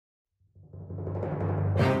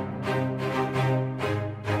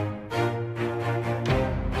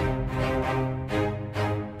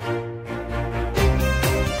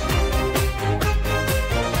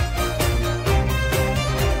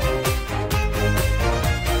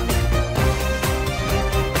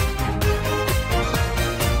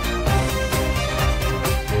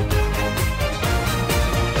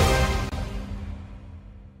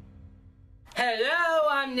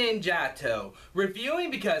Ninjato,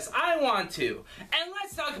 reviewing because I want to. And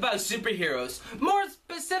let's talk about superheroes, more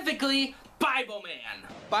specifically, Bibleman.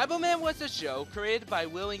 Bibleman was a show created by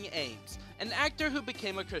Willing Ames, an actor who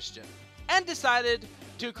became a Christian, and decided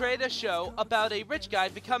to create a show about a rich guy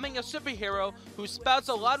becoming a superhero who spouts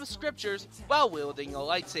a lot of scriptures while wielding a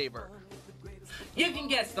lightsaber. You can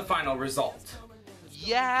guess the final result.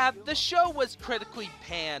 Yeah, the show was critically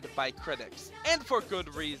panned by critics, and for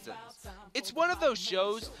good reasons. It's one of those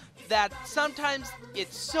shows that sometimes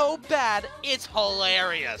it's so bad, it's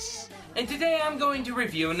hilarious. And today I'm going to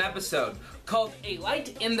review an episode called A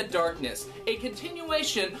Light in the Darkness, a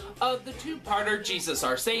continuation of the two-parter Jesus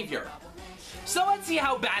Our Savior. So let's see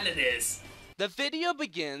how bad it is. The video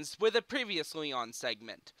begins with a previously on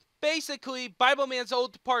segment. Basically, Bibleman's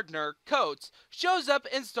old partner, Coates, shows up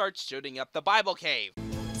and starts shooting up the Bible cave.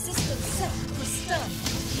 System set for stun.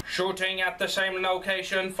 Shooting at the same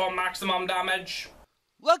location for maximum damage.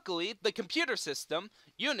 Luckily, the computer system,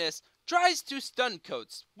 Eunice, tries to stun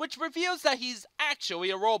Coates, which reveals that he's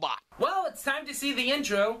actually a robot. Well, it's time to see the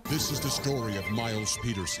intro. This is the story of Miles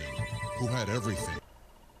Peterson, who had everything.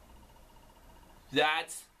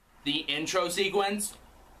 That's the intro sequence.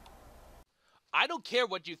 I don't care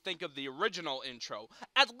what you think of the original intro,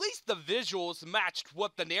 at least the visuals matched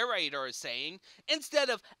what the narrator is saying, instead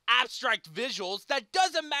of abstract visuals that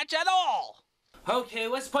doesn't match at all! Okay,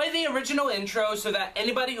 let's play the original intro so that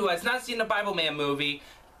anybody who has not seen the Bibleman movie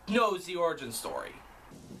knows the origin story.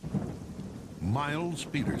 Miles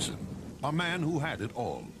Peterson, a man who had it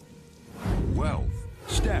all. Wealth,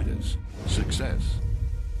 status, success.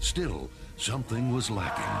 Still, something was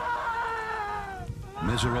lacking.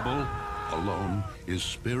 Miserable, alone, his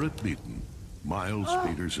spirit beaten, Miles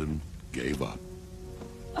Peterson gave up.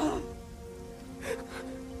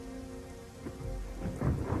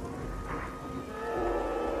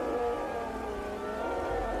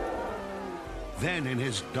 Then, in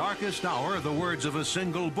his darkest hour, the words of a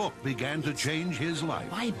single book began to change his life.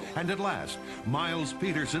 Bible. And at last, Miles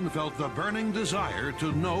Peterson felt the burning desire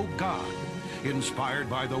to know God. Inspired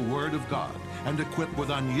by the Word of God and equipped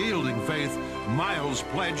with unyielding faith, Miles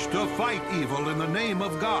pledged to fight evil in the name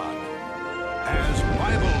of God as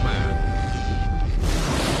Bibleman.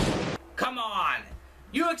 Come on!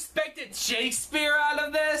 You expected Shakespeare out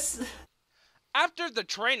of this? After the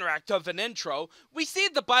train wreck of an intro, we see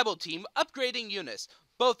the Bible team upgrading Eunice,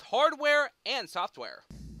 both hardware and software.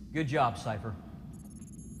 Good job, Cypher.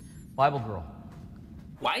 Bible girl.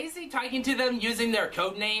 Why is he talking to them using their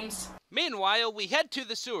code names? Meanwhile, we head to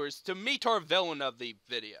the sewers to meet our villain of the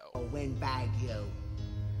video. Win bag you.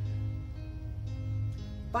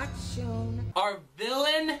 But soon. Our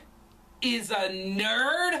villain is a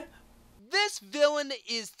nerd? This villain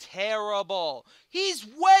is terrible. He's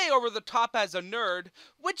way over the top as a nerd,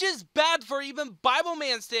 which is bad for even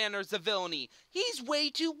Bibleman standards of villainy. He's way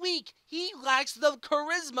too weak. He lacks the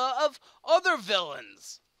charisma of other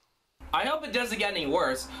villains. I hope it doesn't get any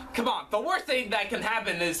worse. Come on, the worst thing that can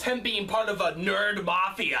happen is him being part of a nerd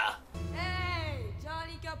mafia. Hey,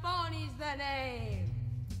 Johnny Capone's the name.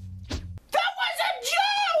 That was a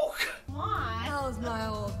joke! Why? That was my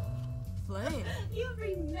old flame. You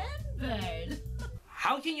remembered.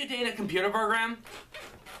 How can you date a computer program?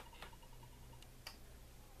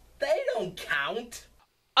 They don't count.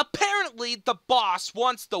 Apparently, the boss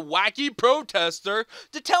wants the wacky protester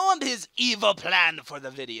to tell him his evil plan for the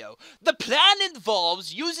video. The plan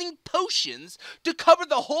involves using potions to cover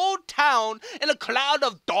the whole town in a cloud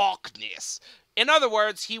of darkness. In other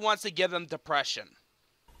words, he wants to give them depression.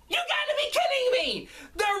 You gotta be kidding me!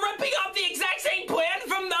 They're ripping off the exact same plan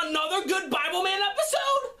from another good Bibleman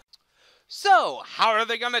episode? So, how are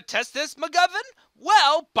they gonna test this, McGovern?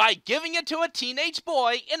 Well, by giving it to a teenage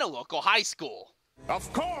boy in a local high school.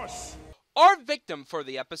 Of course! Our victim for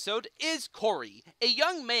the episode is Corey, a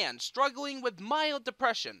young man struggling with mild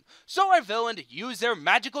depression, so our villain used their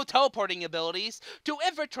magical teleporting abilities to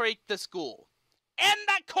infiltrate the school. In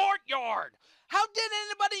the courtyard! How did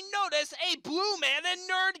anybody notice a blue man in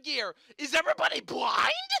nerd gear? Is everybody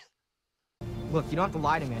blind? Look, you don't have to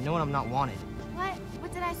lie to me. I know when I'm not wanted. What?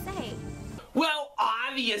 What did I say? Well,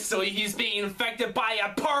 obviously he's being infected by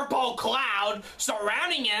a purple cloud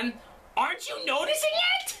surrounding him. Aren't you noticing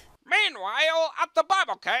it? Meanwhile, at the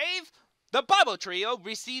Bible cave, the Bible trio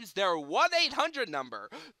receives their 1-800 number.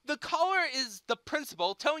 The caller is the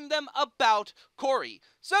principal telling them about Corey,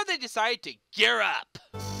 so they decide to gear up.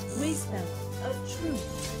 Wisdom of truth.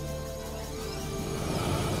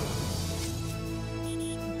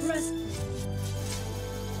 Breastplate.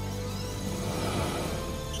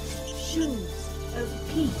 Shoes of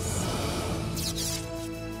peace.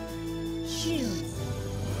 Shields.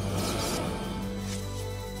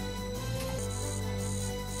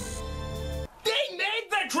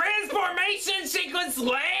 was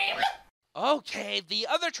lame? Okay, the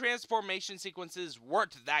other transformation sequences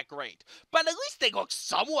weren't that great, but at least they look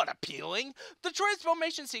somewhat appealing. The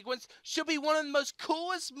transformation sequence should be one of the most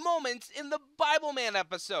coolest moments in the Bibleman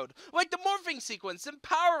episode, like the morphing sequence in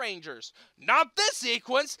Power Rangers. Not this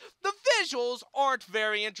sequence! The visuals aren't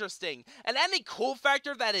very interesting, and any cool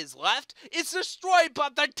factor that is left is destroyed by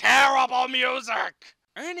the terrible music!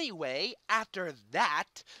 Anyway, after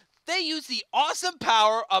that, they use the awesome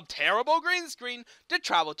power of terrible green screen to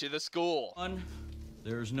travel to the school.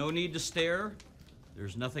 There's no need to stare.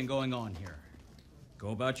 There's nothing going on here. Go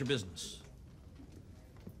about your business.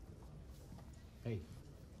 Hey,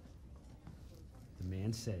 the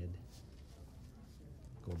man said,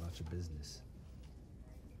 go about your business.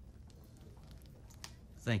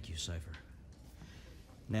 Thank you, Cypher.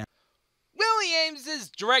 Now, Willie Ames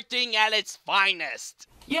is directing at its finest.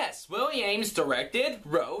 Yes, Willie Ames directed,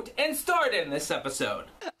 wrote, and starred in this episode.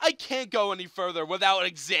 I can't go any further without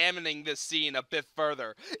examining this scene a bit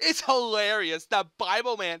further. It's hilarious that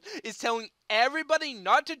Bibleman is telling everybody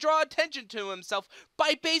not to draw attention to himself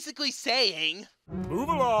by basically saying, "Move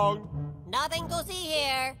along." Nothing to see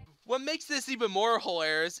here. What makes this even more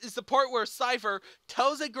hilarious is the part where Cypher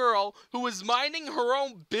tells a girl who was minding her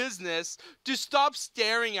own business to stop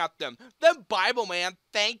staring at them. Then Bibleman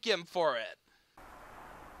thanked him for it.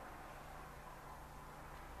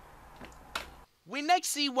 We next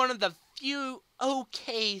see one of the few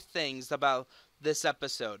okay things about this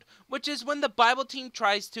episode, which is when the Bible team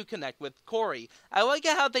tries to connect with Corey. I like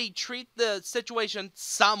how they treat the situation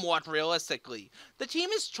somewhat realistically. The team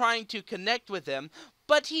is trying to connect with him,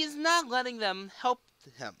 but he's not letting them help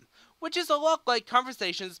him, which is a lot like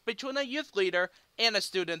conversations between a youth leader and a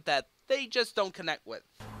student that they just don't connect with.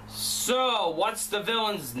 So, what's the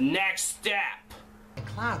villain's next step? The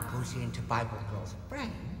cloud goes into Bible Girl's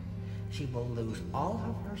brain. She will lose all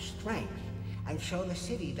of her strength and show the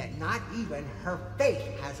city that not even her faith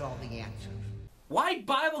has all the answers. Why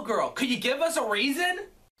Bible Girl? Could you give us a reason?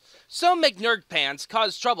 Some McNerdpants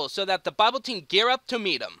cause trouble so that the Bible team gear up to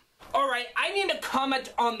meet him. Alright, I need to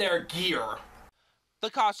comment on their gear. The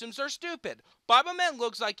costumes are stupid. Bibleman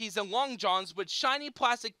looks like he's in long johns with shiny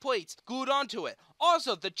plastic plates glued onto it.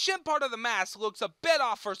 Also, the chin part of the mask looks a bit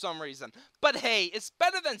off for some reason. But hey, it's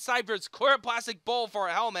better than Cypher's clear plastic bowl for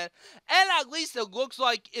a helmet, and at least it looks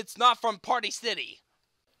like it's not from Party City.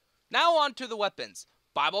 Now on to the weapons.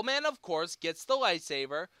 Bibleman, of course, gets the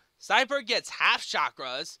lightsaber, Cypher gets half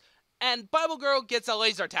chakras, and Bible Girl gets a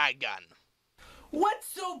laser tag gun. What's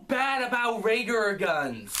so bad about regular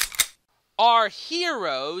guns? Our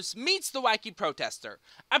heroes meets the wacky protester.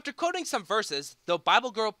 After quoting some verses, though Bible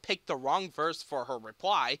Girl picked the wrong verse for her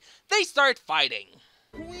reply, they start fighting.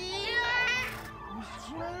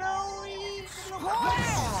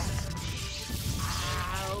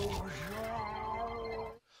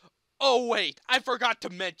 Oh wait, I forgot to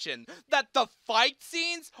mention that the fight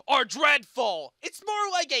scenes are dreadful. It's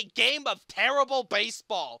more like a game of terrible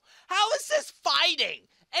baseball. How is this fighting?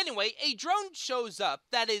 Anyway, a drone shows up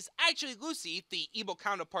that is actually Lucy, the evil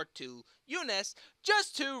counterpart to Eunice,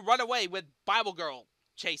 just to run away with Bible Girl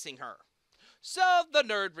chasing her. So the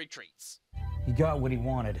nerd retreats. he got what he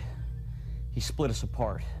wanted. He split us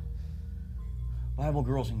apart. Bible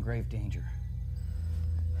Girl's in grave danger.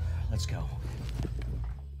 Let's go.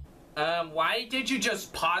 Why did you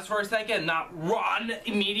just pause for a second and not run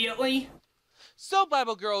immediately? So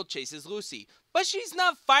Bible Girl chases Lucy, but she's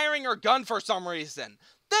not firing her gun for some reason.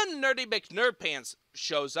 Then Nerdy McNerdpants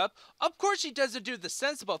shows up. Of course she doesn't do the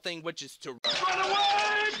sensible thing, which is to run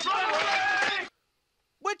away! Run away!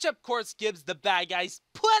 Which of course gives the bad guys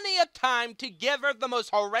plenty of time to give her the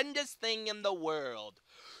most horrendous thing in the world.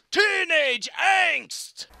 Teenage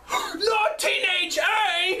angst! Not teenage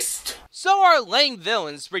angst! So our lame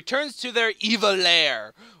villains returns to their evil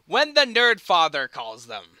lair when the nerd father calls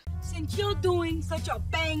them. Since you're doing such a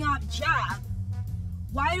bang-up job,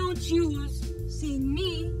 why don't you sing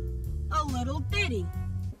me a little ditty?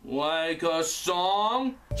 Like a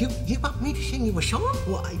song? You want me to sing you a song?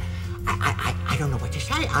 Well, I don't know what to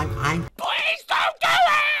say. I'm... Please don't do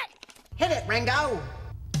it! Hit it, Ringo!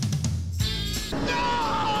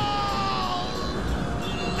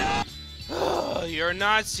 You're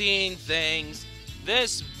not seeing things.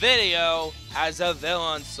 This video has a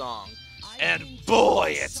villain song, and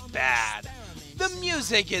boy, it's bad. The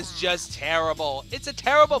music is just terrible. It's a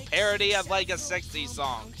terrible parody of like a 60s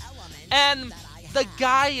song. And the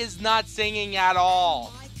guy is not singing at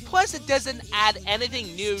all. Plus, it doesn't add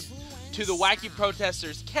anything new to the wacky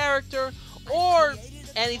protester's character or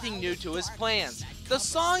anything new to his plans. The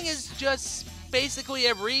song is just basically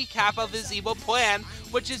a recap of his evil plan,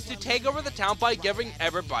 which is to take over the town by giving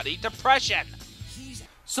everybody depression.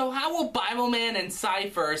 So how will Bibleman and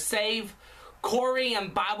Cypher save Corey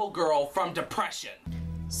and Bible Girl from depression?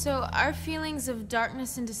 So our feelings of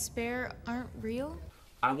darkness and despair aren't real?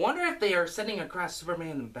 I wonder if they are sitting across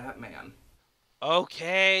Superman and Batman.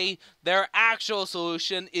 Okay, their actual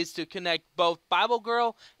solution is to connect both Bible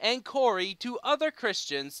Girl and Corey to other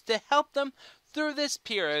Christians to help them through this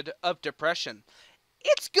period of depression.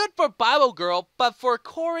 It's good for Bible Girl, but for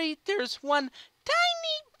Corey, there's one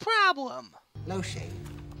tiny problem. Lucy,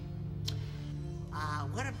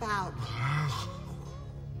 what about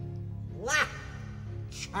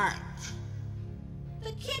church?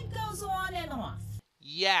 The kid goes on and off.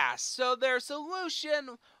 Yeah, so their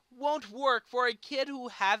solution won't work for a kid who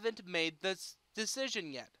haven't made this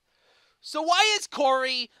decision yet. So why is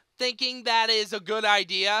Corey thinking that is a good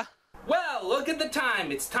idea? Well, look at the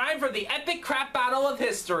time. It's time for the epic crap battle of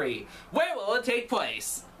history. Where will it take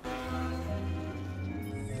place?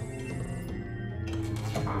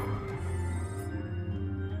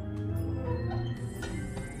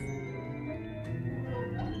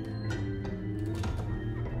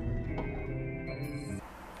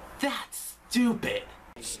 That's stupid.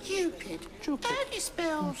 Stupid. How do you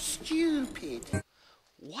spell stupid?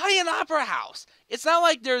 Why an opera house? It's not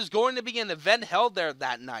like there's going to be an event held there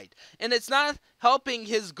that night, and it's not helping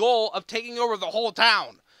his goal of taking over the whole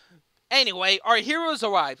town. Anyway, our heroes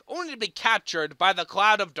arrive, only to be captured by the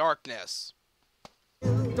cloud of darkness.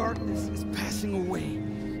 Darkness is passing away,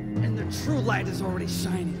 and the true light is already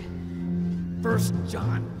shining. 1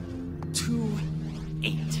 John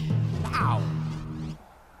 2:8. Wow.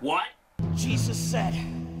 What? Jesus said,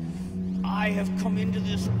 I have come into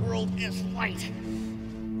this world as light,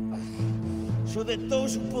 so that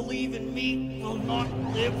those who believe in me will not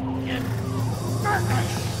live in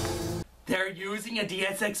darkness. They're using a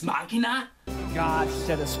Deus Ex Machina? God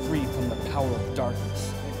set us free from the power of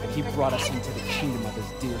darkness. He brought us into the kingdom of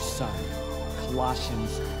his dear Son.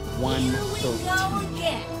 Colossians 1:13.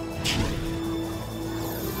 Again.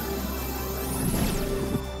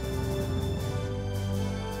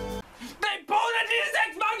 They pulled a Deus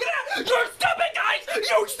Ex Machina! You're stupid, guys!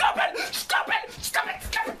 You stupid! Stop it! Stop it!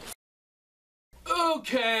 Stop it!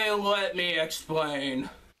 Okay, let me explain.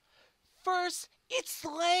 First, it's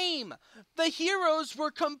lame. The heroes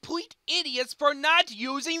were complete idiots for not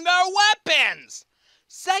using their weapons.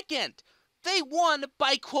 Second, they won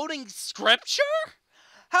by quoting scripture?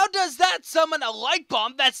 How does that summon a light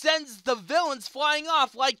bomb that sends the villains flying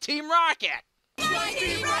off like Team Rocket?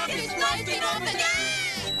 Team Rocket's blasting off again!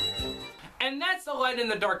 And that's the light in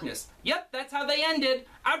the darkness. Yep, that's how they ended.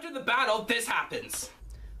 After the battle, this happens.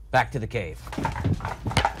 Back to the cave.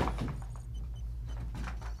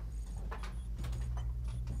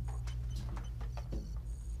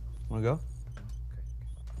 Wanna go?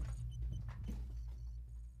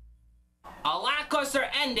 A lackluster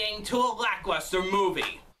ending to a lackluster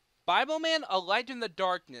movie. Bibleman, A Light in the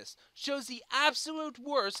Darkness shows the absolute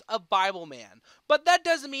worst of Bibleman. But that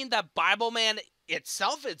doesn't mean that Bibleman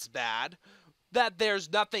itself is bad, that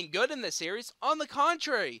there's nothing good in the series. On the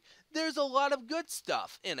contrary, there's a lot of good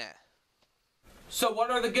stuff in it. So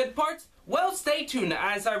what are the good parts? Well, stay tuned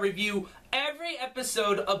as I review every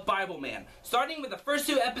episode of Bibleman, starting with the first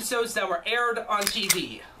 2 episodes that were aired on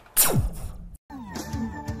TV.